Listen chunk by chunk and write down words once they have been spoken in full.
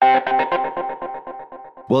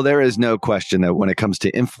Well, there is no question that when it comes to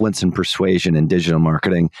influence and persuasion in digital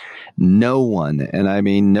marketing, no one, and I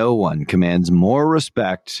mean no one, commands more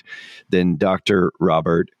respect than Dr.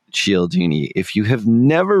 Robert Cialdini. If you have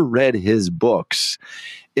never read his books,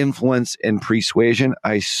 Influence and Persuasion,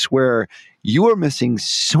 I swear you are missing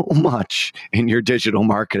so much in your digital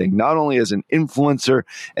marketing, not only as an influencer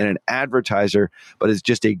and an advertiser, but as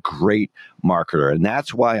just a great marketer. And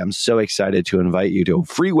that's why I'm so excited to invite you to a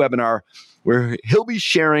free webinar where he'll be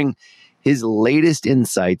sharing his latest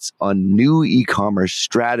insights on new e-commerce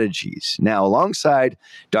strategies. Now, alongside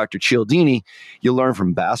Dr. Cialdini, you'll learn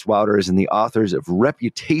from Bass Wouters and the authors of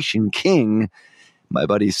Reputation King, my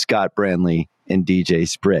buddies Scott Branley and DJ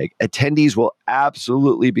Sprigg. Attendees will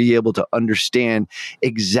absolutely be able to understand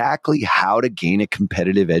exactly how to gain a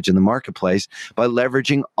competitive edge in the marketplace by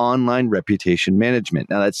leveraging online reputation management.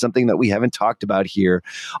 Now, that's something that we haven't talked about here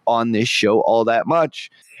on this show all that much.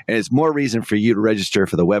 And it's more reason for you to register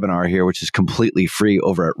for the webinar here, which is completely free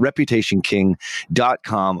over at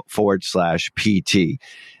reputationking.com/PT.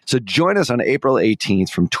 So join us on April 18th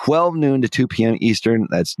from 12 noon to 2 p.m. Eastern.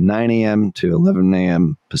 That's 9 a.m. to 11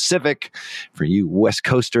 a.m. Pacific for you West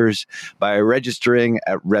Coasters by registering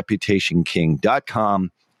at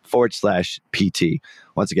reputationking.com/PT.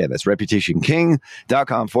 Once again, that's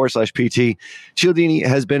reputationking.com/PT. Cialdini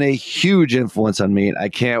has been a huge influence on me, and I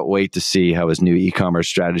can't wait to see how his new e-commerce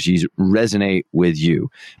strategies resonate with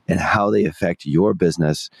you and how they affect your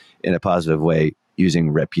business in a positive way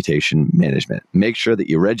using reputation management. Make sure that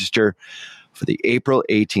you register for the April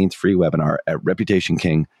 18th free webinar at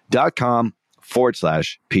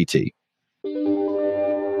reputationking.com/PT.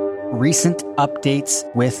 Recent updates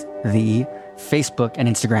with the Facebook and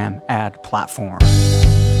Instagram ad platform.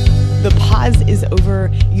 The pause is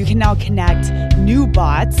over. You can now connect new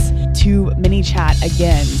bots to ManyChat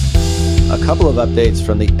again. A couple of updates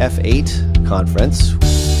from the F8 conference.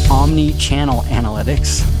 Omni-channel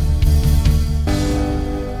analytics.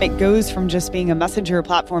 It goes from just being a messenger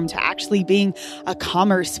platform to actually being a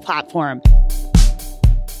commerce platform.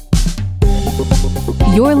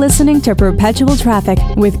 You're listening to Perpetual Traffic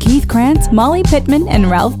with Keith Krantz, Molly Pittman, and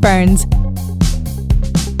Ralph Burns.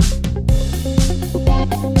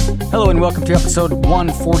 Hello and welcome to episode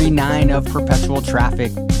 149 of Perpetual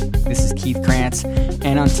Traffic. This is Keith Krantz,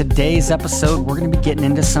 and on today's episode, we're going to be getting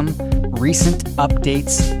into some recent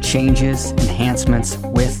updates, changes, enhancements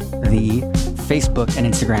with the Facebook and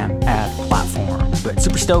Instagram ad platform. But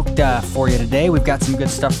super stoked for you today. We've got some good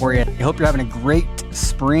stuff for you. I hope you're having a great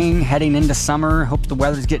spring heading into summer. Hope the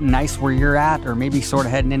weather's getting nice where you're at, or maybe sort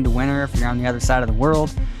of heading into winter if you're on the other side of the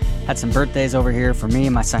world. Had some birthdays over here for me.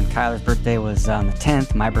 My son Kyler's birthday was on the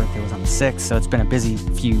 10th. My birthday was on the 6th, so it's been a busy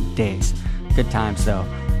few days. Good times, though.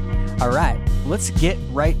 All right, let's get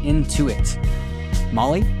right into it.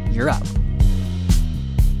 Molly, you're up.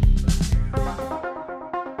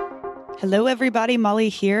 Hello, everybody. Molly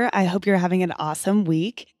here. I hope you're having an awesome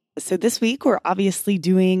week. So this week, we're obviously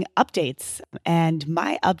doing updates, and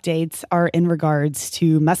my updates are in regards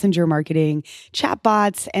to messenger marketing,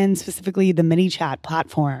 chatbots, and specifically the ManyChat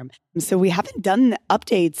platform. So we haven't done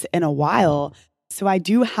updates in a while, so I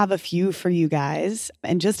do have a few for you guys.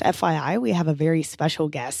 And just FYI, we have a very special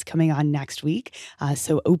guest coming on next week.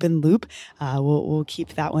 So open loop, we'll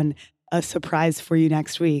keep that one a surprise for you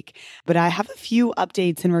next week. But I have a few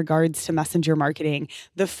updates in regards to messenger marketing.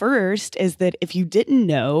 The first is that if you didn't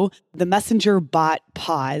know, the messenger bot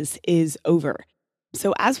pause is over.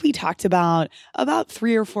 So as we talked about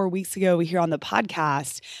 3 or 4 weeks ago here on the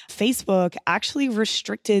podcast, Facebook actually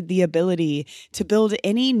restricted the ability to build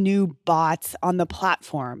any new bots on the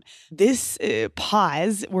platform. This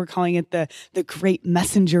pause, we're calling it the Great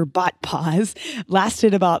Messenger Bot Pause,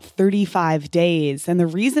 lasted about 35 days. And the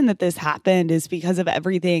reason that this happened is because of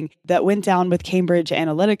everything that went down with Cambridge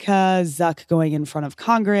Analytica, Zuck going in front of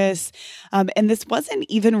Congress. And this wasn't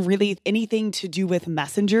even really anything to do with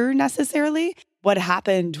Messenger necessarily. What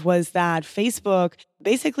happened was that Facebook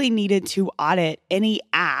basically needed to audit any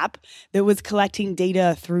app that was collecting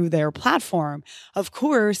data through their platform. Of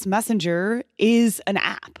course, Messenger is an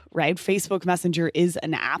app, right? Facebook Messenger is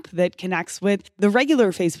an app that connects with the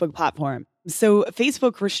regular Facebook platform. So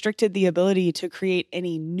Facebook restricted the ability to create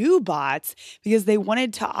any new bots because they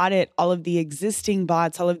wanted to audit all of the existing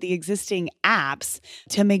bots, all of the existing apps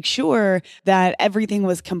to make sure that everything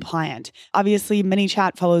was compliant. Obviously,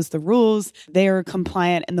 ManyChat follows the rules. They are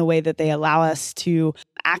compliant in the way that they allow us to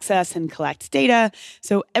access and collect data.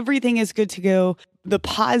 So everything is good to go. the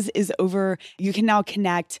pause is over. You can now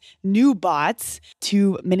connect new bots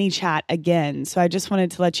to ManyChat again. So I just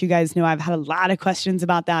wanted to let you guys know I've had a lot of questions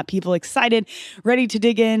about that. People excited, ready to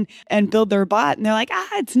dig in and build their bot. And they're like,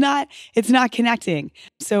 it's not connecting.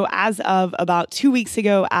 So as of about 2 weeks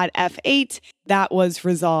ago at F8, that was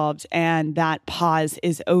resolved and that pause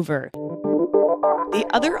is over. The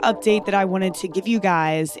other update that I wanted to give you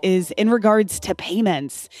guys is in regards to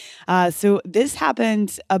payments. So this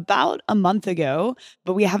happened about a month ago,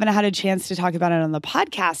 but we haven't had a chance to talk about it on the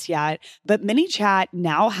podcast yet. But ManyChat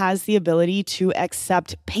now has the ability to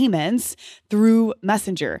accept payments through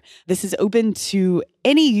Messenger. This is open to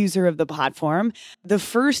any user of the platform. The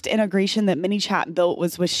first integration that ManyChat built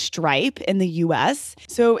was with Stripe in the US.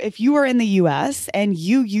 So if you are in the US and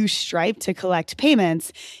you use Stripe to collect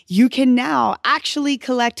payments, you can now actually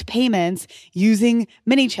collect payments using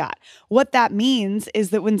ManyChat. What that means is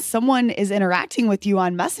that when someone is interacting with you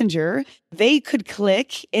on Messenger, they could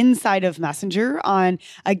click inside of Messenger on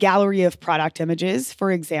a gallery of product images,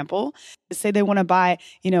 for example. Say they want to buy,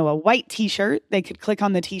 a white t-shirt. They could click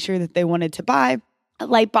on the t-shirt that they wanted to buy. A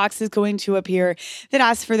light box is going to appear that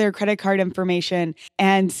asks for their credit card information,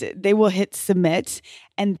 and they will hit submit.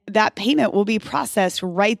 And that payment will be processed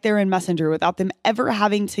right there in Messenger without them ever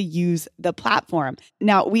having to use the platform.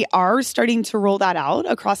 Now, we are starting to roll that out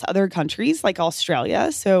across other countries like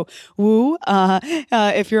Australia. So,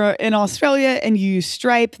 if you're in Australia and you use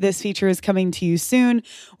Stripe, this feature is coming to you soon.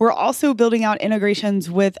 We're also building out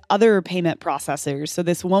integrations with other payment processors. So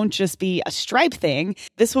this won't just be a Stripe thing.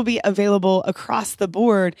 This will be available across the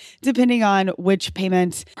board, depending on which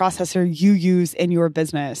payment processor you use in your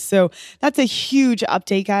business. So that's a huge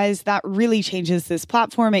update, guys. That really changes this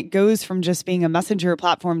platform. It goes from just being a messenger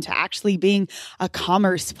platform to actually being a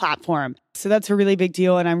commerce platform. So that's a really big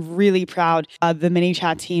deal. And I'm really proud of the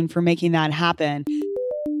ManyChat team for making that happen.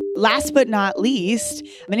 Last but not least,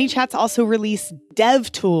 ManyChat's also released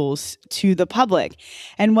dev tools to the public.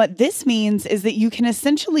 And what this means is that you can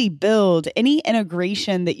essentially build any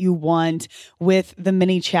integration that you want with the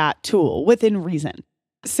ManyChat tool within reason.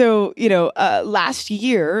 So, last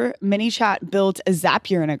year, ManyChat built a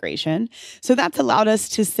Zapier integration. So that's allowed us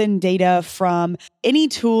to send data from any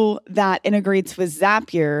tool that integrates with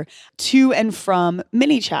Zapier to and from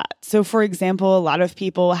ManyChat. So, for example, a lot of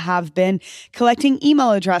people have been collecting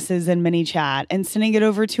email addresses in ManyChat and sending it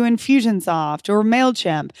over to Infusionsoft or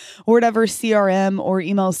MailChimp or whatever CRM or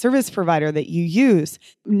email service provider that you use.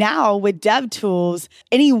 Now, with dev tools,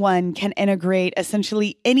 anyone can integrate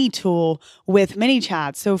essentially any tool with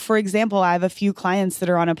ManyChat. So, for example, I have a few clients that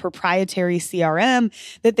are on a proprietary CRM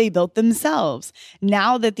that they built themselves.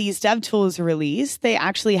 Now that these dev tools are released, they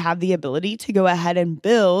actually have the ability to go ahead and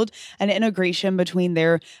build an integration between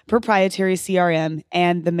their proprietary CRM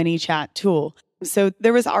and the ManyChat tool. So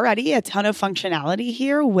there was already a ton of functionality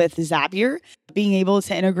here with Zapier being able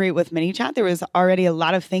to integrate with ManyChat. There was already a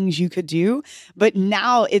lot of things you could do, but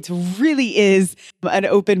now it really is an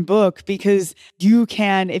open book because you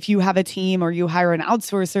can, if you have a team or you hire an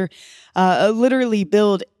outsourcer, literally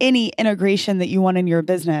build any integration that you want in your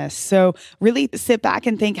business. So really sit back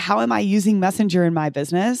and think, how am I using Messenger in my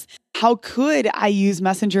business? How could I use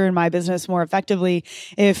Messenger in my business more effectively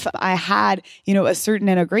if I had, a certain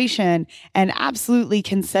integration, and absolutely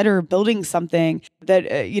consider building something that,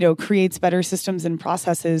 creates better systems and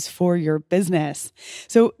processes for your business.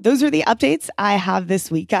 So those are the updates I have this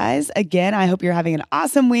week, guys. Again, I hope you're having an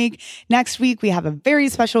awesome week. Next week, we have a very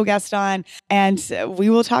special guest on, and we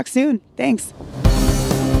will talk soon. Thanks.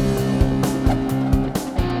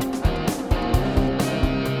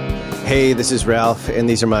 Hey, this is Ralph, and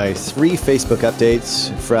these are my 3 Facebook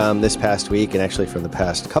updates from this past week, and actually from the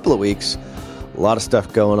past couple of weeks. A lot of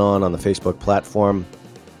stuff going on the Facebook platform,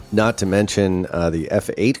 not to mention the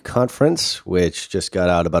F8 conference, which just got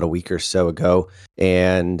out about a week or so ago,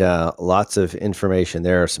 and lots of information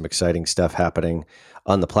there, some exciting stuff happening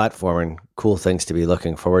on the platform and cool things to be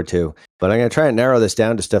looking forward to. But I'm going to try and narrow this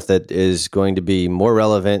down to stuff that is going to be more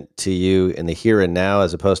relevant to you in the here and now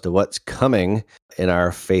as opposed to what's coming in our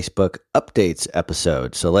Facebook updates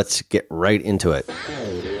episode. So let's get right into it.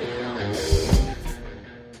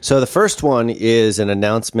 So the first one is an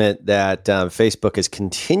announcement that Facebook is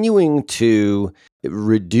continuing to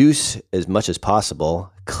reduce as much as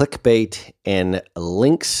possible clickbait and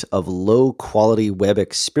links of low quality web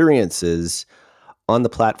experiences on the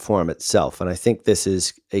platform itself. And I think this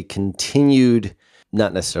is a continued,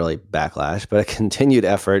 not necessarily backlash, but a continued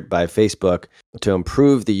effort by Facebook to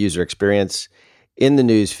improve the user experience in the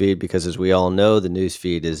newsfeed, because as we all know, the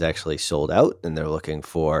newsfeed is actually sold out and they're looking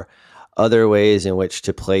for other ways in which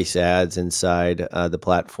to place ads inside the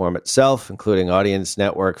platform itself, including Audience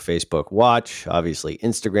Network, Facebook Watch, obviously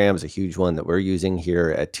Instagram is a huge one that we're using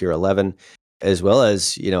here at Tier 11, as well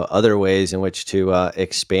as other ways in which to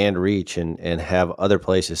expand reach and have other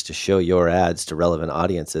places to show your ads to relevant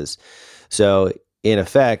audiences. So in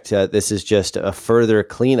effect, this is just a further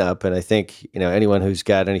cleanup. And I think anyone who's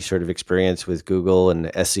got any sort of experience with Google and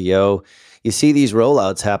SEO, you see these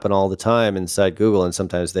rollouts happen all the time inside Google, and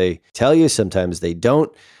sometimes they tell you, sometimes they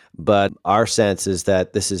don't. But our sense is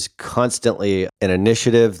that this is constantly an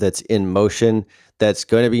initiative that's in motion that's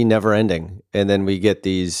going to be never ending. And then we get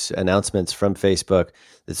these announcements from Facebook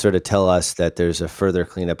that sort of tell us that there's a further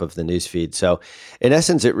cleanup of the newsfeed. So in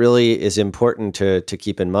essence, it really is important to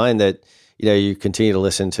keep in mind that you continue to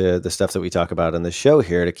listen to the stuff that we talk about on the show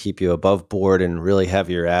here to keep you above board and really have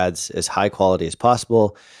your ads as high quality as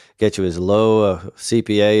possible, get you as low a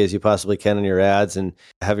CPA as you possibly can in your ads, and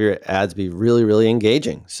have your ads be really, really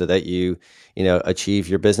engaging so that you achieve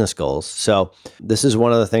your business goals. So this is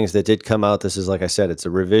one of the things that did come out. This is, like I said, it's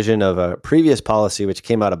a revision of a previous policy which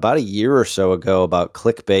came out about a year or so ago about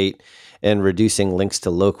clickbait and reducing links to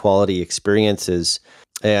low quality experiences.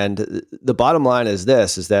 And the bottom line is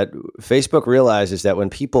this, is that Facebook realizes that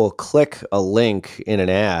when people click a link in an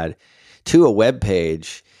ad to a web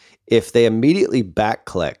page, if they immediately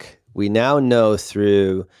back-click, we now know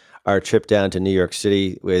through our trip down to New York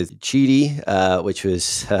City with Chidi, which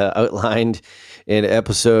was outlined in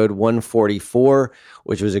episode 144,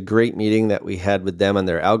 which was a great meeting that we had with them and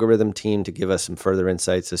their algorithm team to give us some further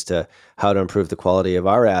insights as to how to improve the quality of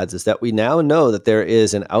our ads, is that we now know that there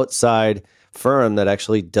is an outside firm that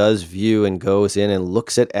actually does view and goes in and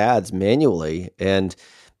looks at ads manually and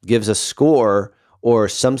gives a score or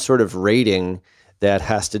some sort of rating that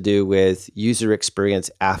has to do with user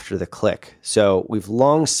experience after the click. So we've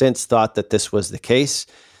long since thought that this was the case,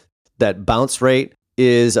 that bounce rate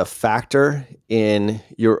is a factor in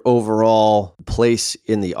your overall place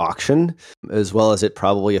in the auction, as well as it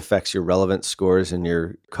probably affects your relevance scores and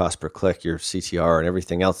your cost per click, your CTR, and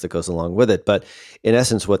everything else that goes along with it. But in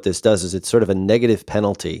essence, what this does is it's sort of a negative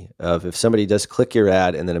penalty of if somebody does click your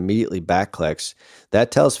ad and then immediately backclicks,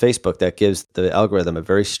 that tells Facebook, that gives the algorithm a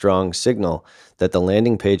very strong signal that the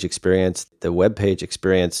landing page experience, the web page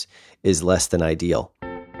experience is less than ideal.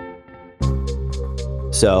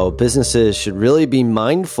 So businesses should really be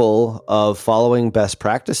mindful of following best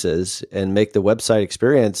practices and make the website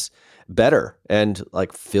experience better and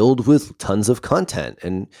filled with tons of content.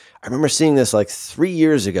 And I remember seeing this 3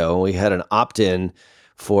 years ago. We had an opt-in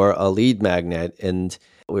for a lead magnet, and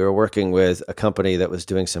we were working with a company that was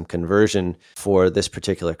doing some conversion for this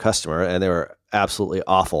particular customer, and they were absolutely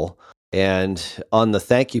awful. And on the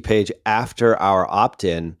thank you page after our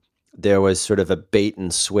opt-in, there was sort of a bait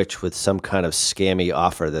and switch with some kind of scammy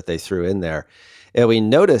offer that they threw in there. And we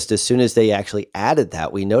noticed as soon as they actually added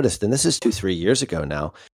that, and this is 2-3 years ago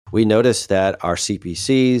now, we noticed that our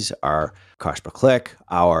CPCs, our cost per click,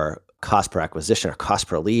 our cost per acquisition, our cost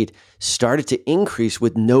per lead started to increase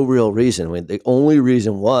with no real reason. The only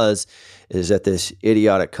reason is that this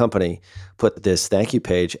idiotic company put this thank you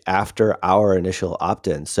page after our initial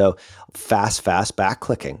opt-in. So fast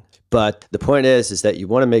back-clicking. But the point is that you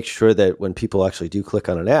want to make sure that when people actually do click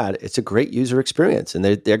on an ad, it's a great user experience, and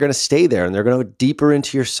they're going to stay there, and they're going to go deeper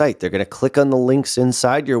into your site. They're going to click on the links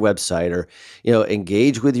inside your website, or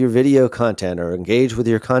engage with your video content, or engage with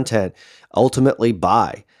your content, ultimately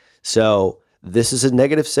buy. So this is a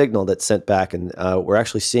negative signal that's sent back, and we're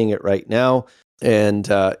actually seeing it right now, and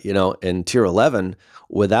in Tier 11,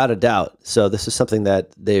 without a doubt. So this is something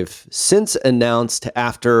that they've since announced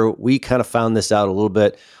after we kind of found this out a little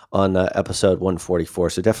bit on episode 144.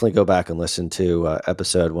 So definitely go back and listen to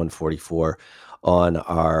episode 144 on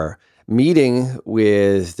our meeting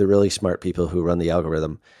with the really smart people who run the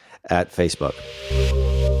algorithm at Facebook.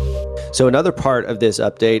 So another part of this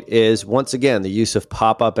update is, once again, the use of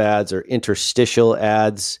pop-up ads or interstitial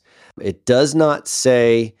ads. It does not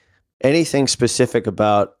say anything specific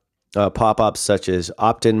about pop-ups such as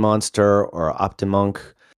Opt-in Monster or Optimonk,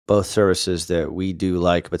 both services that we do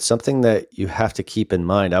like, but something that you have to keep in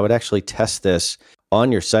mind. I would actually test this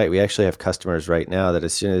on your site. We actually have customers right now that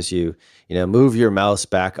as soon as you move your mouse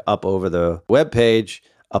back up over the web page,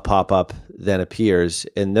 a pop-up then appears,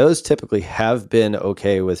 and those typically have been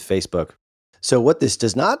okay with Facebook. So what this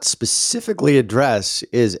does not specifically address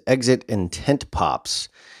is exit intent pops.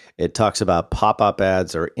 It talks about pop-up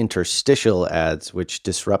ads or interstitial ads, which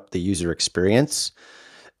disrupt the user experience.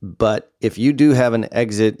 But if you do have an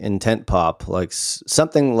exit intent pop, like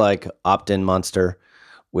something like Opt-in Monster,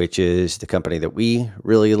 which is the company that we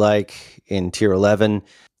really like in Tier 11,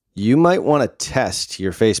 you might want to test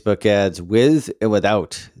your Facebook ads with and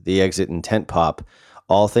without the exit intent pop,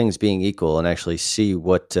 all things being equal, and actually see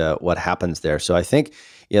what happens there. So I think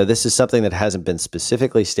this is something that hasn't been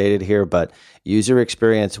specifically stated here, but user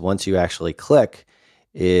experience once you actually click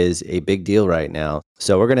is a big deal right now.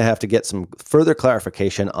 So we're going to have to get some further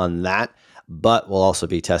clarification on that, but we'll also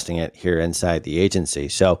be testing it here inside the agency.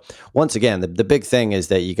 So once again, the big thing is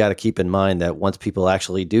that you got to keep in mind that once people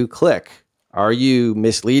actually do click, are you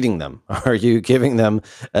misleading them? Are you giving them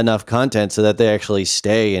enough content so that they actually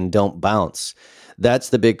stay and don't bounce? That's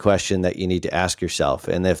the big question that you need to ask yourself.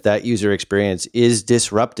 And if that user experience is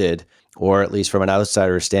disrupted, or at least from an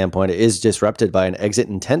outsider standpoint, it is disrupted by an exit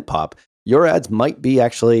intent pop, your ads might be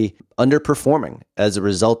actually underperforming as a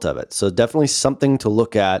result of it. So definitely something to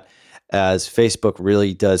look at as Facebook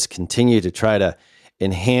really does continue to try to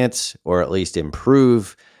enhance or at least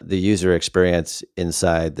improve the user experience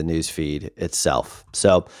inside the newsfeed itself.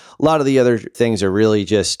 So a lot of the other things are really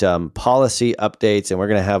just policy updates, and we're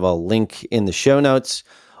going to have a link in the show notes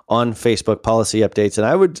on Facebook policy updates. And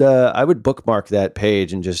I would bookmark that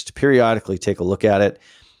page and just periodically take a look at it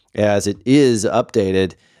as it is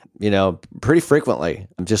updated, pretty frequently.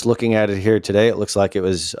 I'm just looking at it here today. It looks like it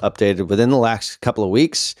was updated within the last couple of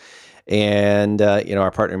weeks. And,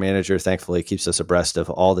 our partner manager, thankfully, keeps us abreast of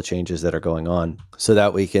all the changes that are going on so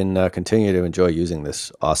that we can continue to enjoy using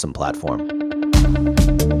this awesome platform.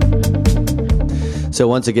 So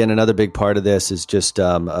once again, another big part of this is just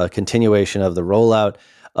a continuation of the rollout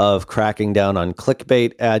of cracking down on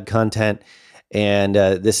clickbait ad content. And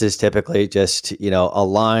this is typically just, a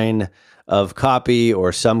line of copy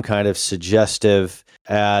or some kind of suggestive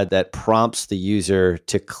ad that prompts the user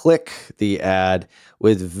to click the ad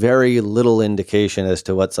with very little indication as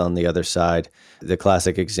to what's on the other side. The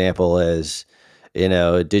classic example is,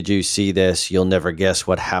 did you see this? You'll never guess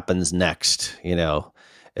what happens next, and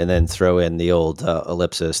then throw in the old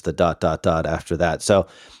ellipsis, the ... after that. So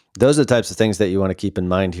those are the types of things that you want to keep in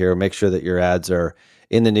mind here. Make sure that your ads are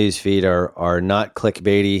in the newsfeed are not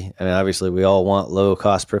clickbaity. I mean, obviously, we all want low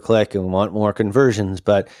cost per click and we want more conversions,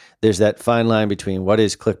 but there's that fine line between what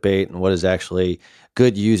is clickbait and what is actually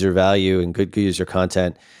good user value and good user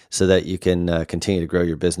content so that you can continue to grow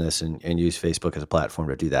your business and use Facebook as a platform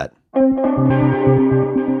to do that.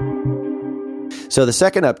 So the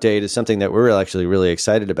second update is something that we're actually really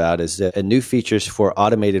excited about, is a new features for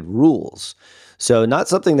automated rules. So not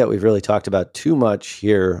something that we've really talked about too much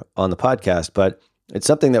here on the podcast, but it's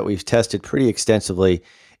something that we've tested pretty extensively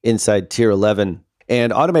inside Tier 11.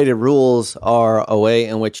 And automated rules are a way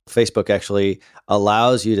in which Facebook actually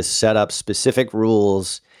allows you to set up specific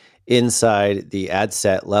rules inside the ad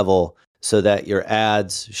set level so that your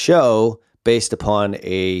ads show based upon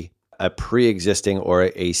a pre-existing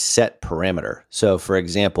or a set parameter. So for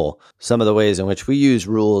example, some of the ways in which we use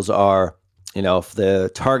rules are, if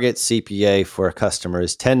the target CPA for a customer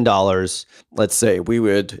is $10, let's say we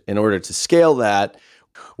would, in order to scale that,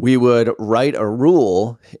 we would write a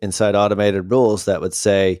rule inside automated rules that would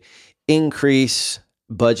say increase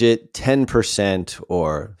budget 10%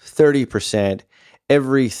 or 30%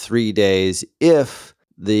 every 3 days if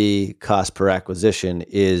the cost per acquisition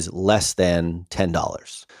is less than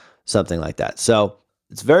 $10, something like that. So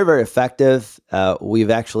it's very, very effective.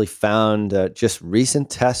 We've actually found just recent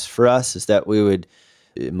tests for us is that we would,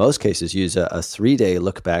 in most cases, use a 3-day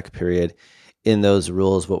look back period in those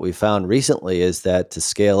rules. What we found recently is that to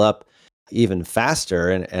scale up even faster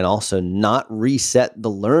and also not reset the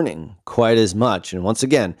learning quite as much. And once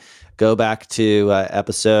again, go back to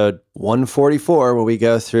episode 144 where we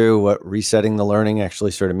go through what resetting the learning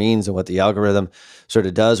actually sort of means and what the algorithm sort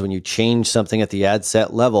of does when you change something at the ad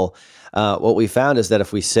set level. What we found is that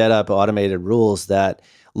if we set up automated rules that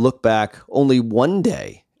look back only 1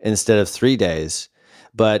 day instead of 3 days,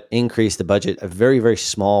 but increase the budget a very, very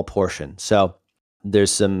small portion. So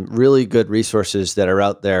there's some really good resources that are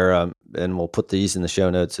out there, and we'll put these in the show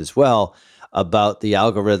notes as well, about the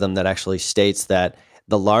algorithm that actually states that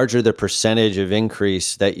the larger the percentage of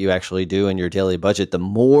increase that you actually do in your daily budget, the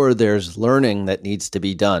more there's learning that needs to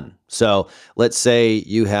be done. So let's say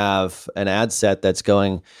you have an ad set that's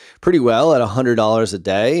going pretty well at $100 a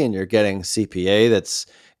day and you're getting CPA that's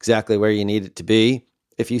exactly where you need it to be.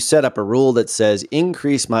 If you set up a rule that says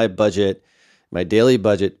increase my budget, my daily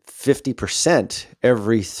budget 50%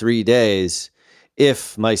 every 3 days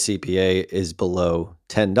if my CPA is below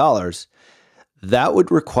 $10, that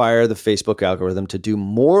would require the Facebook algorithm to do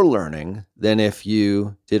more learning than if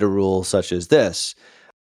you did a rule such as this.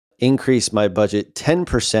 Increase my budget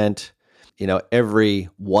 10%, every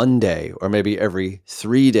 1 day or maybe every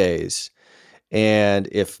 3 days. and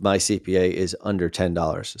if my CPA is under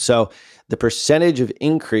 $10. So the percentage of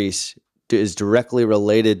increase is directly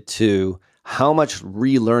related to how much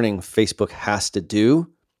relearning Facebook has to do.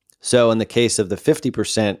 So in the case of the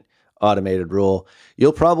 50% automated rule,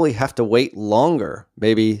 you'll probably have to wait longer,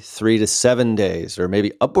 maybe 3 to 7 days, or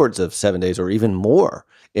maybe upwards of 7 days, or even more,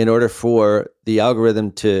 in order for the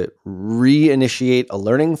algorithm to reinitiate a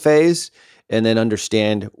learning phase and then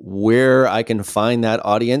understand where I can find that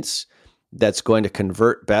audience that's going to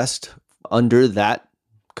convert best under that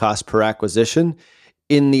cost per acquisition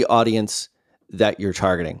in the audience that you're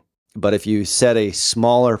targeting. But if you set a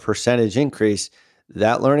smaller percentage increase,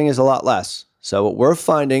 that learning is a lot less. So what we're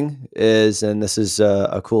finding is, and this is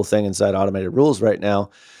a cool thing inside automated rules right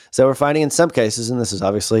now, so we're finding in some cases, and this is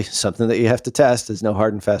obviously something that you have to test, there's no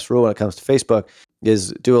hard and fast rule when it comes to Facebook,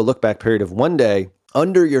 is do a look back period of 1 day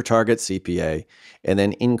under your target CPA and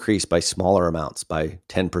then increase by smaller amounts, by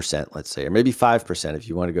 10%, let's say, or maybe 5% if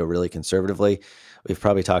you want to go really conservatively. We've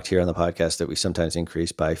probably talked here on the podcast that we sometimes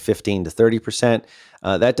increase by 15 to 30%.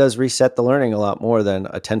 That does reset the learning a lot more than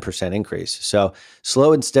a 10% increase. So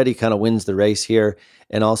slow and steady kind of wins the race here.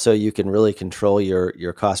 And also you can really control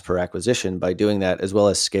your cost per acquisition by doing that, as well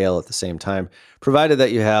as scale at the same time, provided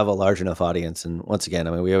that you have a large enough audience. And once again,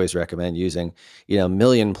 I mean, we always recommend using,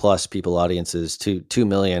 million plus people audiences to 2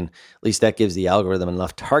 million. At least that gives the algorithm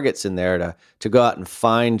enough targets in there to go out and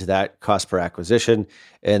find that cost per acquisition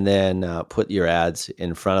and then put your ads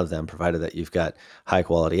in front of them, provided that you've got high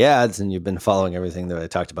quality ads and you've been following everything that I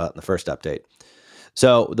talked about in the first update.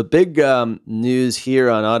 So the big news here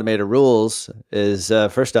on automated rules is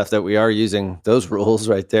first off that we are using those rules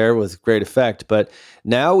right there with great effect. But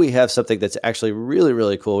now we have something that's actually really,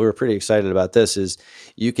 really cool. We were pretty excited about this. Is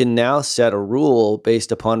you can now set a rule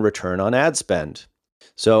based upon return on ad spend.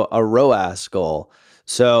 So a ROAS goal.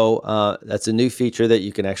 So that's a new feature that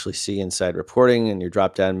you can actually see inside reporting in your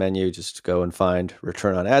drop-down menu. Just go and find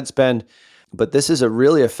return on ad spend. But this is a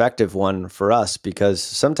really effective one for us because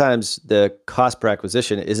sometimes the cost per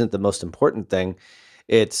acquisition isn't the most important thing.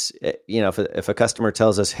 It's, if a customer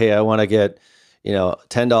tells us, hey, I want to get, $10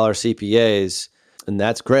 CPAs, and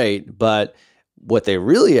that's great. But what they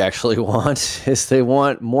really actually want is they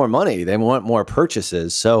want more money. They want more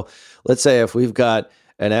purchases. So let's say if we've got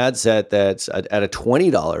an ad set that's at a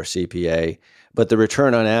 $20 CPA, but the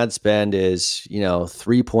return on ad spend is,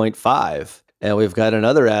 3.5. And we've got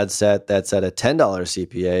another ad set that's at a $10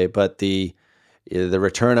 CPA, but the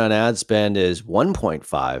return on ad spend is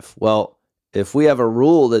 1.5. Well, if we have a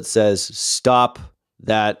rule that says stop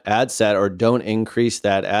that ad set or don't increase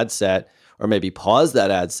that ad set, or maybe pause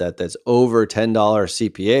that ad set that's over $10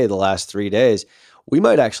 CPA the last 3 days, we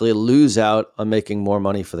might actually lose out on making more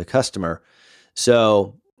money for the customer.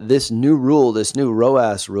 So this new rule, this new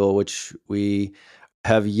ROAS rule, which we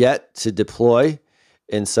have yet to deploy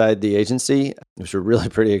inside the agency, which we're really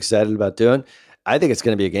pretty excited about doing, I think it's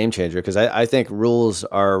going to be a game changer because I think rules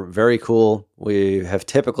are very cool. We have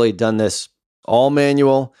typically done this all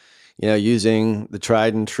manual, using the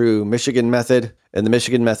tried and true Michigan method. And the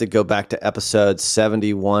Michigan method, go back to episode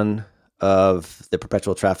 71 of the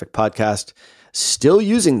Perpetual Traffic podcast, still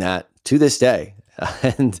using that to this day.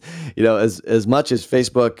 And, as much as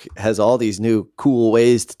Facebook has all these new cool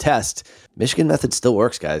ways to test, Michigan method still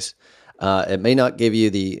works, guys. It may not give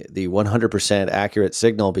you the 100% accurate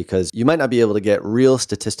signal because you might not be able to get real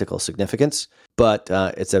statistical significance, but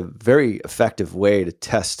it's a very effective way to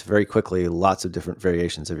test very quickly lots of different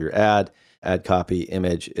variations of your ad copy,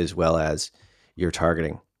 image, as well as your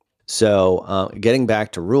targeting. So getting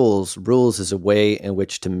back to rules is a way in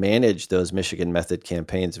which to manage those Michigan method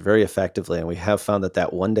campaigns very effectively. And we have found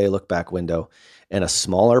that 1 day look back window and a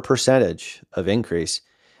smaller percentage of increase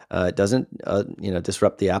doesn't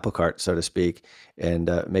disrupt the apple cart, so to speak, and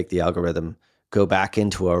make the algorithm go back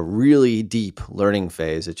into a really deep learning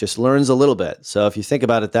phase. It just learns a little bit. So if you think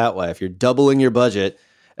about it that way, if you're doubling your budget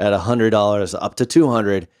at $100 up to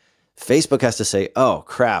 $200, Facebook has to say, oh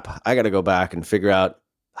crap, I got to go back and figure out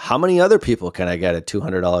how many other people can I get at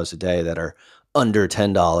 $200 a day that are under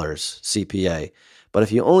 $10 CPA. But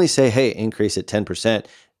if you only say, hey, increase it 10%,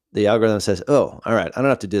 the algorithm says, oh, all right, I don't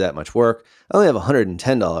have to do that much work. I only have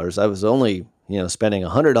 $110. I was only, spending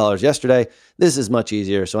 $100 yesterday. This is much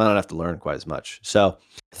easier, so I don't have to learn quite as much. So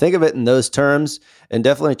think of it in those terms, and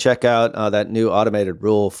definitely check out that new automated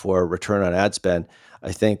rule for return on ad spend.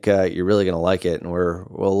 I think you're really going to like it, and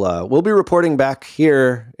we'll be reporting back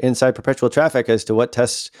here inside Perpetual Traffic as to what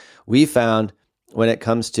tests we found when it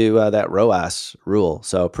comes to that ROAS rule.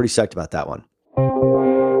 So pretty psyched about that one.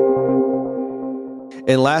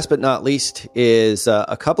 And last but not least is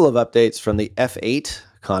a couple of updates from the F8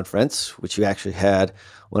 conference, which you actually had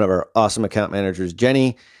one of our awesome account managers,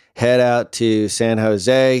 Jenny, head out to San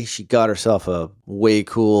Jose. She got herself a way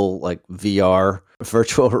cool like VR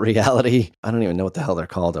virtual reality. I don't even know what the hell they're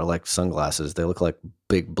called. They're like sunglasses. They look like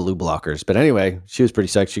big blue blockers. But anyway, she was pretty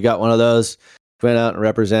psyched. She got one of those. Went out and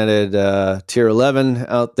represented Tier 11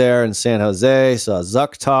 out there in San Jose. Saw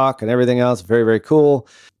Zuck talk and everything else. Very, very cool.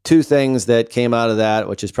 Two things that came out of that,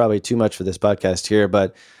 which is probably too much for this podcast here,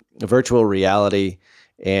 but virtual reality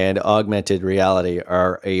and augmented reality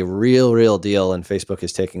are a real deal, and Facebook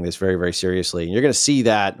is taking this very, very seriously. And you're going to see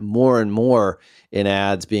that more and more in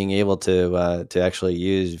ads, being able to actually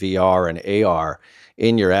use VR and AR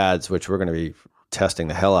in your ads, which we're going to be testing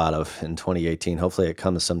the hell out of in 2018. Hopefully it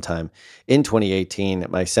comes sometime in 2018.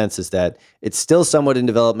 My sense is that it's still somewhat in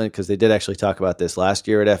development because they did actually talk about this last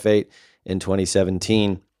year at F8 in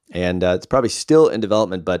 2017. And it's probably still in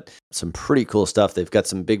development, but some pretty cool stuff. They've got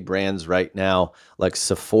some big brands right now, like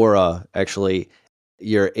Sephora. Actually,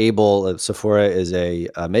 Sephora is a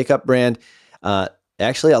makeup brand,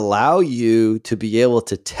 actually allow you to be able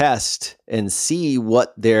to test and see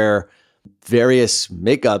what their various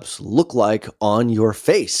makeups look like on your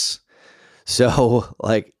face. So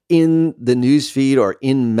like in the newsfeed or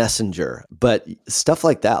in Messenger, but stuff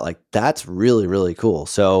like that, like that's really cool.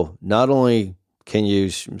 So not only can you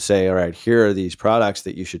say, all right, here are these products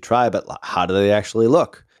that you should try, but how do they actually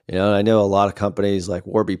look? You know, and I know a lot of companies like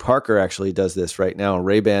Warby Parker actually does this right now. And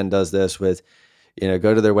Ray-Ban does this with, you know,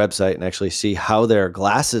 go to their website and actually see how their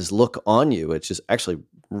glasses look on you, which is actually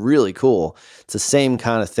really cool. It's the same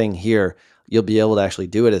kind of thing here. You'll be able to actually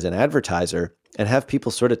do it as an advertiser and have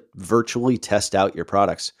people sort of virtually test out your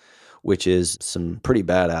products, which is some pretty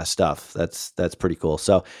badass stuff. That's pretty cool.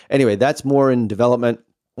 So anyway, that's more in development.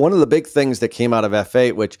 One of the big things that came out of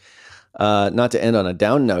F8, which not to end on a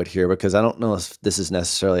down note here, because I don't know if this is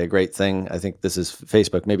necessarily a great thing. I think this is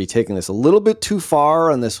Facebook maybe taking this a little bit too far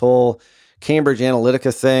on this whole Cambridge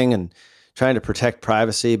Analytica thing and trying to protect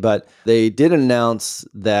privacy. But they did announce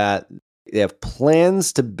that they have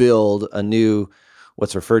plans to build a new,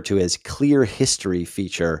 what's referred to as clear history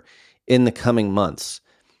feature in the coming months.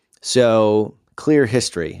 So clear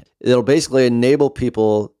history. It'll basically enable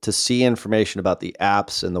people to see information about the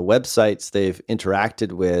apps and the websites they've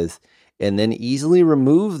interacted with and then easily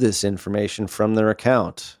remove this information from their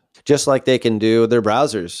account, just like they can do their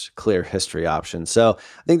browser's clear history option. So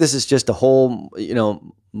I think this is just a whole,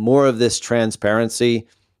 more of this transparency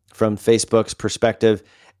from Facebook's perspective.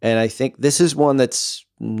 And I think this is one that's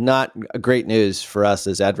not a great news for us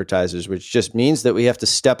as advertisers, which just means that we have to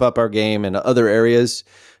step up our game in other areas,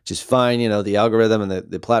 which is fine. The algorithm and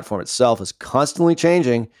the platform itself is constantly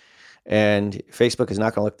changing, and Facebook is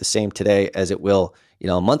not going to look the same today as it will,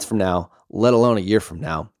 a month from now, let alone a year from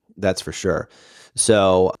now. That's for sure.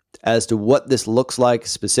 So as to what this looks like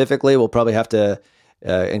specifically, we'll probably have to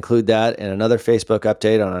include that in another Facebook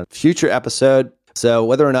update on a future episode. So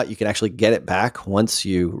whether or not you can actually get it back once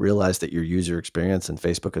you realize that your user experience in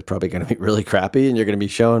Facebook is probably going to be really crappy and you're going to be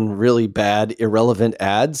shown really bad, irrelevant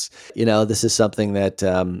ads, this is something that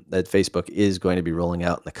that Facebook is going to be rolling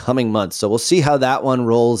out in the coming months. So we'll see how that one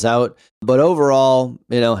rolls out. But overall,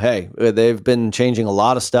 hey, they've been changing a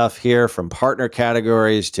lot of stuff here, from partner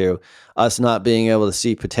categories to us not being able to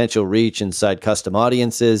see potential reach inside custom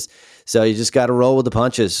audiences. So you just got to roll with the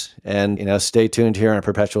punches and, stay tuned here on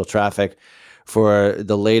Perpetual Traffic for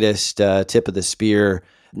the latest tip of the spear,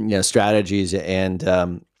 strategies and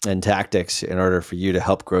tactics in order for you to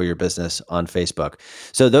help grow your business on Facebook.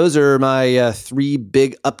 So those are my 3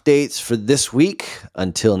 big updates for this week.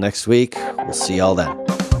 Until next week, we'll see y'all then.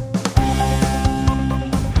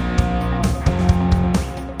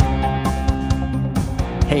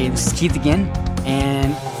 Hey, this is Keith again.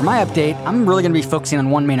 And for my update, I'm really going to be focusing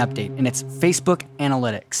on one main update, and it's Facebook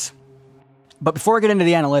Analytics. But before I get into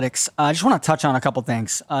the analytics, I just want to touch on a couple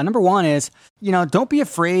things. Number one is, don't be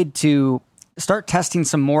afraid to start testing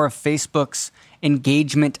some more of Facebook's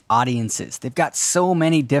engagement audiences. They've got so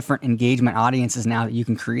many different engagement audiences now that you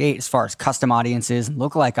can create, as far as custom audiences and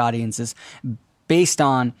lookalike audiences based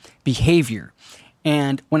on behavior.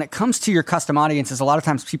 And when it comes to your custom audiences, a lot of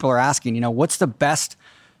times people are asking, what's the best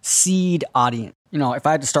seed audience? If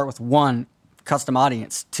I had to start with one custom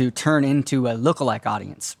audience to turn into a lookalike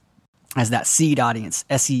audience, as that seed audience,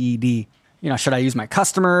 SEED. Should I use my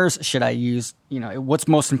customers? Should I use, what's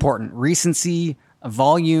most important? Recency,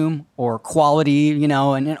 volume, or quality,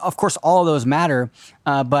 and of course, all of those matter.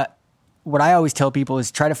 But what I always tell people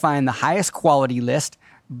is try to find the highest quality list,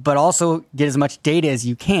 but also get as much data as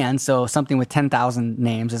you can. So something with 10,000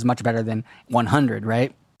 names is much better than 100,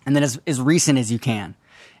 right? And then as recent as you can.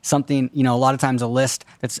 something, a lot of times a list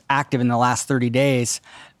that's active in the last 30 days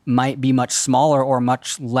might be much smaller or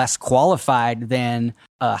much less qualified than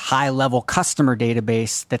a high-level customer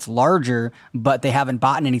database that's larger, but they haven't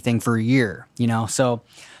bought anything for a year, So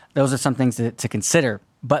those are some things to consider.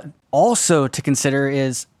 But also to consider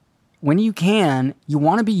is when you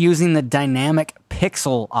want to be using the dynamic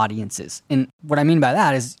pixel audiences. And what I mean by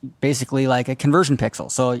that is basically like a conversion pixel.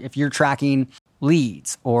 So if you're tracking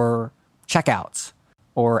leads or checkouts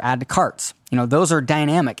or add to carts, those are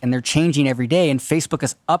dynamic and they're changing every day. And Facebook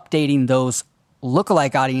is updating those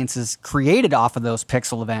lookalike audiences created off of those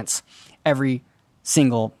pixel events every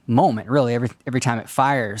single moment, really, every time it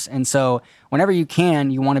fires. And so whenever you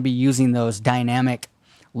want to be using those dynamic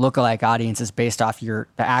lookalike audiences based off the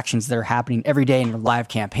actions that are happening every day in your live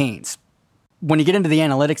campaigns. When you get into the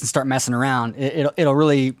analytics and start messing around, it'll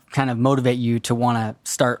really kind of motivate you to want to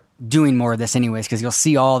start doing more of this anyways, because you'll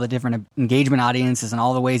see all the different engagement audiences and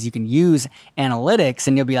all the ways you can use analytics,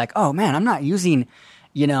 and you'll be like, oh man, I'm not using,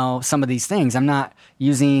 some of these things. I'm not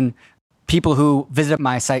using people who visited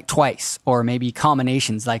my site twice, or maybe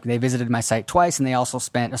combinations, like they visited my site twice and they also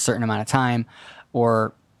spent a certain amount of time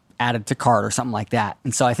or added to cart or something like that.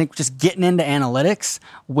 And so I think just getting into analytics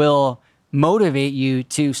will motivate you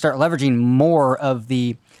to start leveraging more of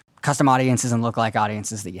the custom audiences and lookalike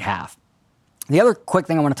audiences that you have. The other quick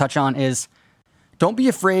thing I want to touch on is don't be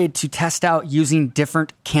afraid to test out using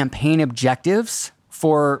different campaign objectives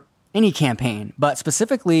for any campaign, but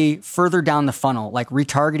specifically further down the funnel, like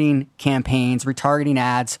retargeting campaigns, retargeting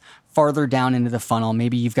ads farther down into the funnel.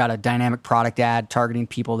 Maybe you've got a dynamic product ad targeting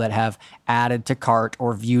people that have added to cart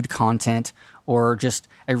or viewed content, or just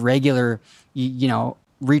a regular,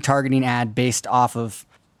 retargeting ad based off of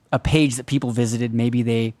a page that people visited. Maybe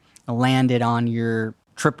they landed on your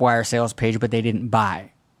Tripwire sales page, but they didn't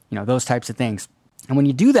buy, those types of things. And when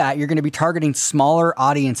you do that, you're going to be targeting smaller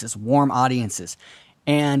audiences, warm audiences.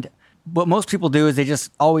 And what most people do is they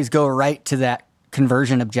just always go right to that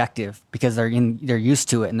conversion objective because they're used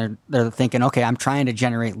to it, and they're thinking, okay, I'm trying to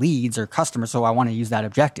generate leads or customers, so I want to use that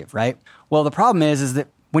objective, right? Well, the problem is that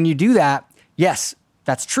when you do that, yes,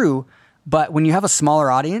 that's true, but when you have a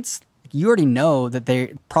smaller audience, you already know that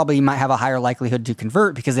they probably might have a higher likelihood to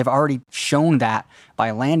convert because they've already shown that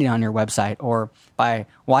by landing on your website or by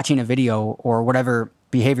watching a video or whatever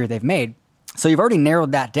behavior they've made. So you've already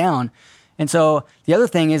narrowed that down. And so the other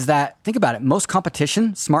thing is that, think about it, most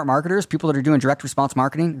competition, smart marketers, people that are doing direct response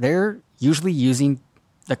marketing, they're usually using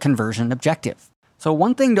the conversion objective. So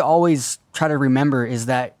one thing to always try to remember is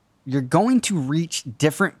that you're going to reach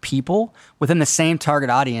different people within the same target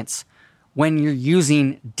audience when you're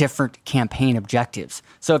using different campaign objectives.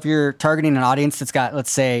 So if you're targeting an audience that's got, let's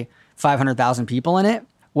say, 500,000 people in it,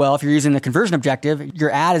 well, if you're using the conversion objective, your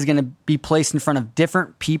ad is going to be placed in front of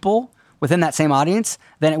different people within that same audience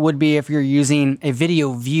than it would be if you're using a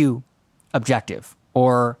video view objective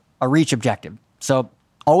or a reach objective. So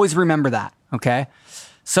always remember that, okay?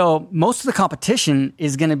 So most of the competition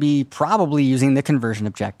is going to be probably using the conversion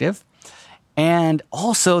objective. And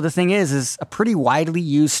also the thing is a pretty widely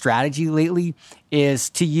used strategy lately is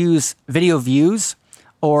to use video views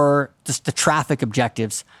or just the traffic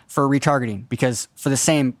objectives for retargeting, because for the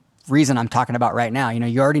same reason I'm talking about right now,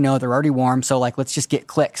 you already know they're already warm. So let's just get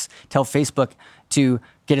clicks, tell Facebook to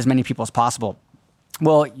get as many people as possible.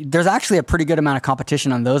 Well, there's actually a pretty good amount of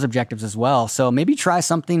competition on those objectives as well. So maybe try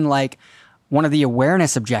something like one of the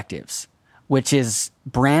awareness objectives, which is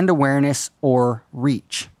brand awareness or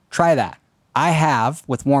reach. Try that. I have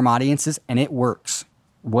with warm audiences, and it works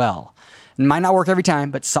well. It might not work every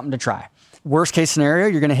time, but something to try. Worst case scenario,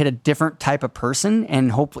 you're going to hit a different type of person,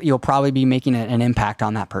 and hopefully you'll probably be making an impact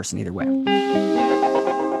on that person either way.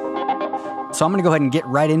 So I'm going to go ahead and get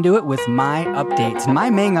right into it with my updates. And my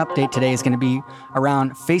main update today is going to be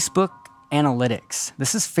around Facebook Analytics.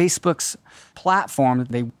 This is Facebook's platform that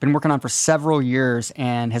they've been working on for several years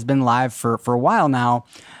and has been live for a while now.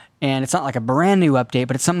 And it's not like a brand new update,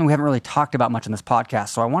 but it's something we haven't really talked about much on this podcast.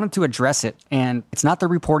 So I wanted to address it. And it's not the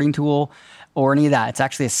reporting tool or any of that. It's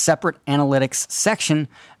actually a separate analytics section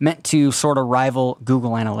meant to sort of rival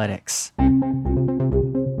Google Analytics.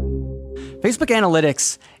 Facebook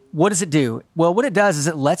Analytics, what does it do? Well, what it does is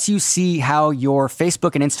it lets you see how your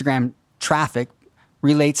Facebook and Instagram traffic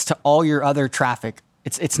relates to all your other traffic.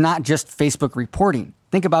 It's not just Facebook reporting.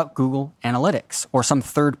 Think about Google Analytics or some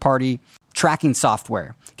third-party tracking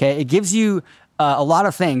software. Okay, it gives you a lot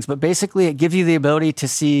of things, but basically it gives you the ability to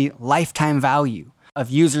see lifetime value of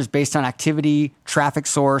users based on activity, traffic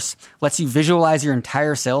source, lets you visualize your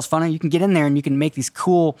entire sales funnel. You can get in there and you can make these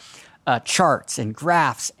cool charts and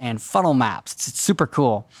graphs and funnel maps. It's super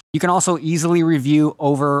cool. You can also easily review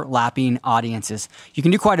overlapping audiences. You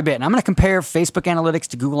can do quite a bit. And I'm going to compare Facebook Analytics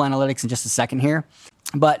to Google Analytics in just a second here.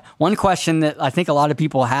 But one question that I think a lot of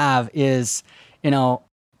people have is,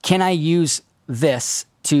 can I use this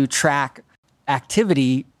to track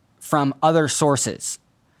activity from other sources,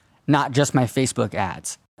 not just my Facebook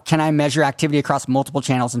ads? Can I measure activity across multiple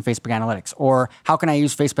channels in Facebook Analytics? Or how can I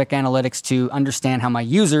use Facebook Analytics to understand how my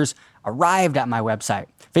users arrived at my website?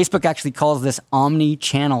 Facebook actually calls this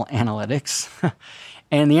omni-channel analytics.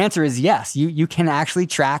 And the answer is yes. You can actually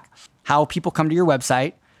track how people come to your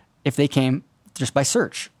website if they came just by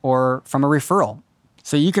search or from a referral.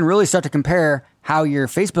 So you can really start to compare how your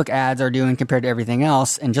Facebook ads are doing compared to everything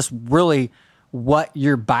else, and just really what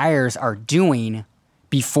your buyers are doing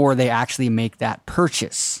before they actually make that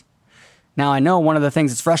purchase. Now, I know one of the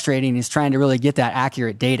things that's frustrating is trying to really get that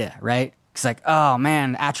accurate data, right? It's like, oh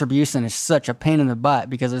man, attribution is such a pain in the butt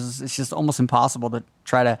because it's just almost impossible to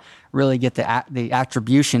try to really get the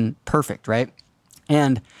attribution perfect, right?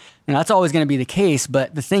 And that's always going to be the case.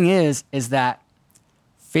 But the thing is that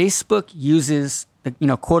Facebook uses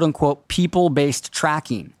the quote unquote people-based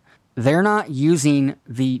tracking. They're not using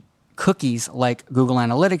the cookies like Google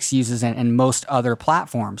Analytics uses and most other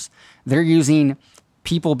platforms. They're using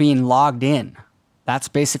people being logged in. That's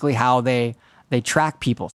basically how they track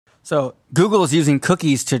people. So Google is using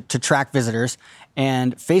cookies to track visitors,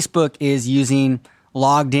 and Facebook is using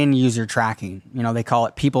logged in user tracking. They call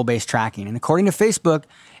it people-based tracking. And according to Facebook,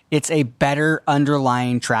 it's a better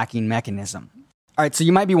underlying tracking mechanism. All right, so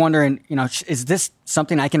you might be wondering, is this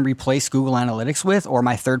something I can replace Google Analytics with, or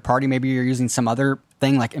my third party? Maybe you're using some other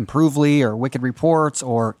thing like Improvely or Wicked Reports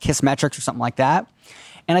or Kissmetrics or something like that.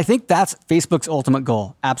 And I think that's Facebook's ultimate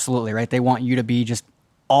goal. Absolutely, right? They want you to be just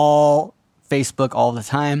all Facebook all the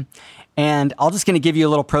time. And I'm just going to give you a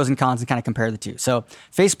little pros and cons and kind of compare the two. So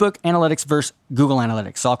Facebook Analytics versus Google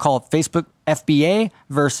Analytics. So I'll call it Facebook FBA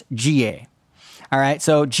versus GA. All right.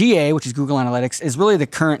 So GA, which is Google Analytics, is really the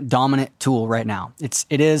current dominant tool right now.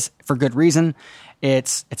 It is for good reason.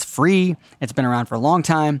 It's free. It's been around for a long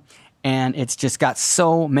time, and it's just got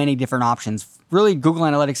so many different options. Really, Google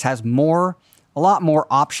Analytics has a lot more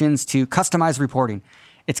options to customize reporting.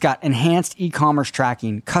 It's got enhanced e-commerce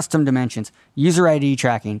tracking, custom dimensions, user ID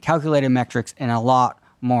tracking, calculated metrics, and a lot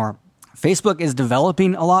more. Facebook is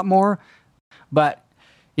developing a lot more, but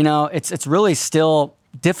it's really still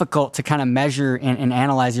difficult to kind of measure and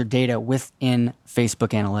analyze your data within Facebook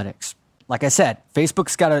Analytics. Like I said,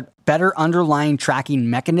 Facebook's got a better underlying tracking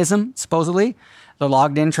mechanism, supposedly, the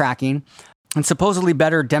logged in tracking, and supposedly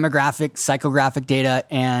better demographic, psychographic data,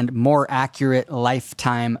 and more accurate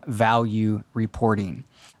lifetime value reporting.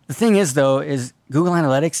 The thing is, though, is Google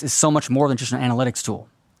Analytics is so much more than just an analytics tool.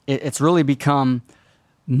 It's really become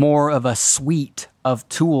more of a suite of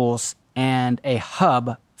tools and a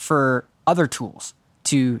hub for other tools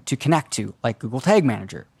to connect to, like Google Tag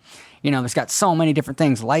Manager. It's got so many different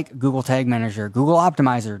things like Google Tag Manager, Google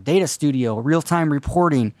Optimizer, Data Studio, real-time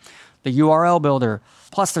reporting, the URL builder.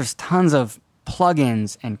 Plus, there's tons of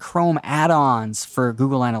plugins and Chrome add-ons for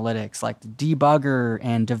Google Analytics, like the Debugger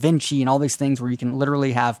and DaVinci and all these things where you can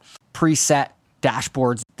literally have preset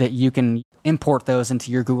dashboards that you can import those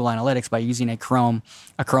into your Google Analytics by using a Chrome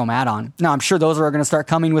add-on. Now, I'm sure those are going to start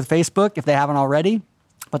coming with Facebook if they haven't already,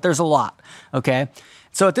 but there's a lot, okay?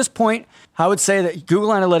 So at this point, I would say that Google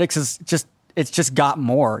Analytics it's just got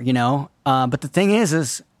more, But the thing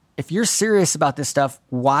is if you're serious about this stuff,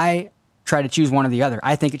 why try to choose one or the other?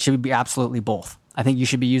 I think it should be absolutely both. I think you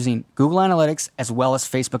should be using Google Analytics as well as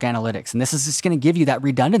Facebook Analytics. And this is just going to give you that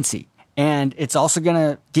redundancy. And it's also going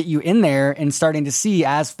to get you in there and starting to see,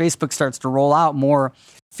 as Facebook starts to roll out more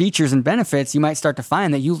features and benefits, you might start to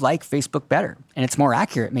find that you like Facebook better and it's more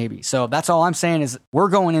accurate maybe. So that's all I'm saying is we're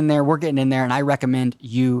going in there, we're getting in there, and I recommend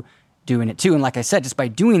you doing it too. And like I said, just by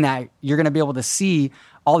doing that, you're going to be able to see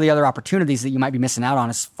all the other opportunities that you might be missing out on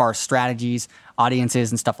as far as strategies,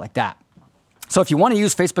 audiences, and stuff like that. So if you want to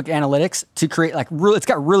use Facebook Analytics to create it's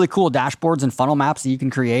got really cool dashboards and funnel maps that you can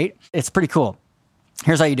create. It's pretty cool.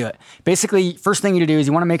 Here's how you do it. Basically, first thing you do is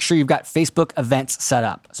you want to make sure you've got Facebook events set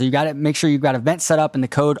up. So you got to make sure you've got events set up in the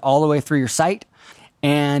code all the way through your site.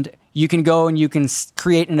 And you can go and you can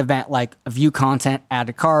create an event like view content, add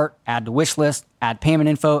to cart, add to wish list, add payment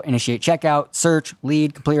info, initiate checkout, search,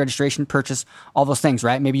 lead, complete registration, purchase, all those things,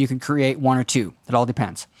 right? Maybe you can create one or two. It all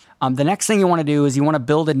depends. The next thing you want to do is you want to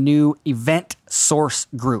build a new event source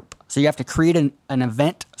group. So you have to create an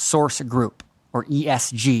event source group, or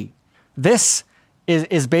ESG. This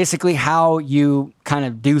is basically how you kind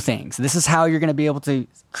of do things. This is how you're going to be able to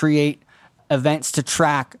create events to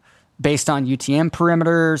track based on UTM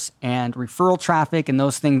perimeters and referral traffic and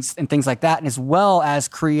those things and things like that, and as well as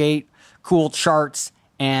create cool charts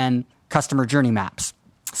and customer journey maps.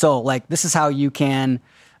 So like this is how you can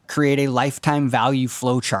create a lifetime value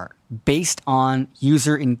flow chart based on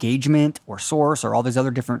user engagement or source or all these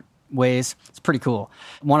other different ways. It's pretty cool.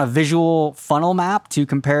 Want a visual funnel map to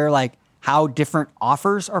compare like how different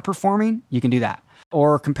offers are performing? You can do that.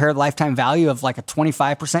 Or compare the lifetime value of like a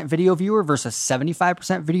 25% video viewer versus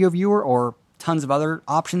 75% video viewer, or tons of other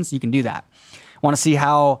options. You can do that. Want to see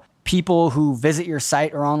how people who visit your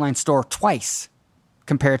site or online store twice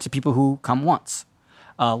compare to people who come once.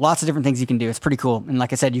 Lots of different things you can do. It's pretty cool. And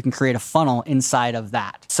like I said, you can create a funnel inside of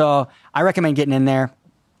that. So I recommend getting in there.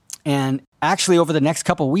 And actually, over the next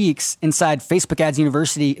couple weeks, inside Facebook Ads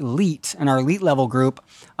University Elite and our Elite level group,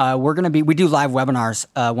 we do live webinars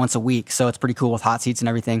once a week. So it's pretty cool with hot seats and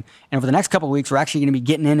everything. And over the next couple of weeks, we're actually going to be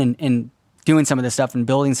getting in and doing some of this stuff and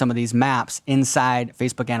building some of these maps inside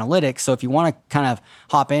Facebook Analytics. So if you want to kind of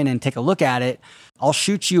hop in and take a look at it, I'll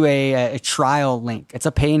shoot you a trial link. It's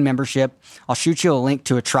a paying membership. I'll shoot you a link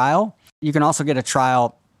to a trial. You can also get a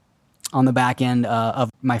trial on the back end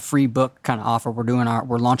of my free book kind of offer. We're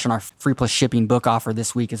launching our free plus shipping book offer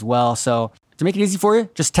this week as well. So to make it easy for you,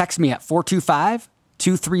 just text me at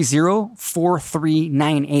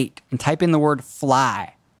 425-230-4398 and type in the word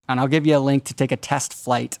fly. And I'll give you a link to take a test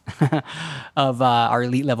flight of our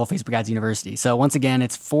elite level Facebook Ads University. So once again,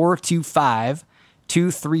 it's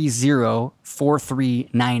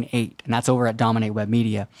 425-230-4398. And that's over at Dominate Web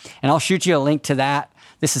Media. And I'll shoot you a link to that.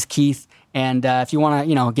 This is Keith. And if you want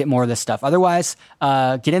to, get more of this stuff. Otherwise,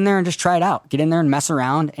 get in there and just try it out. Get in there and mess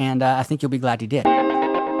around, and I think you'll be glad you did. All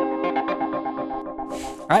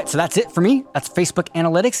right, so that's it for me. That's Facebook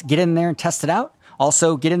Analytics. Get in there and test it out.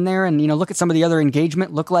 Also, get in there and look at some of the other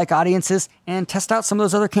engagement lookalike audiences and test out some of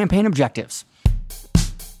those other campaign objectives.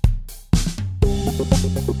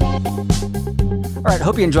 All right,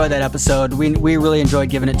 hope you enjoyed that episode. We really enjoyed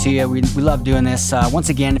giving it to you. We love doing this. Once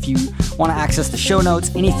again, if you want to access the show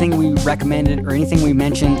notes, anything we recommended or anything we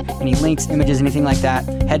mentioned, any links, images, anything like that,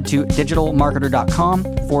 head to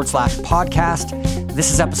digitalmarketer.com/podcast.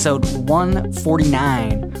 This is episode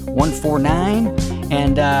 149.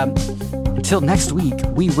 And until next week,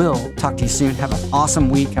 we will talk to you soon. Have an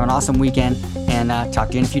awesome week. Have an awesome weekend. And talk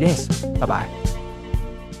to you in a few days. Bye-bye.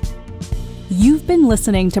 You've been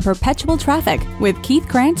listening to Perpetual Traffic with Keith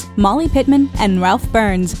Krantz, Molly Pittman, and Ralph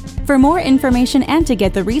Burns. For more information and to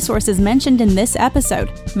get the resources mentioned in this episode,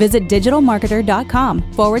 visit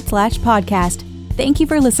digitalmarketer.com/podcast. Thank you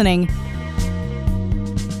for listening.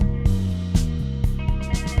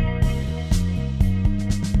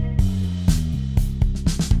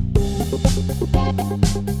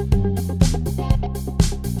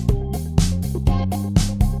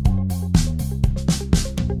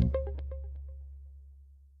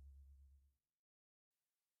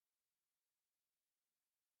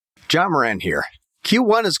 John Moran here.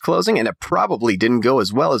 Q1 is closing and it probably didn't go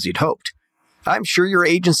as well as you'd hoped. I'm sure your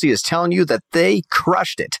agency is telling you that they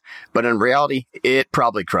crushed it, but in reality, it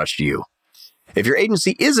probably crushed you. If your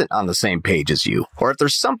agency isn't on the same page as you, or if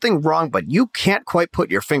there's something wrong but you can't quite put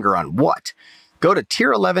your finger on what, go to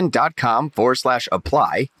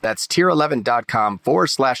tier11.com/apply. That's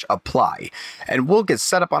tier11.com/apply. And we'll get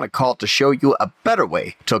set up on a call to show you a better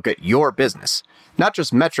way to look at your business, not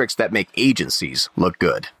just metrics that make agencies look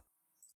good.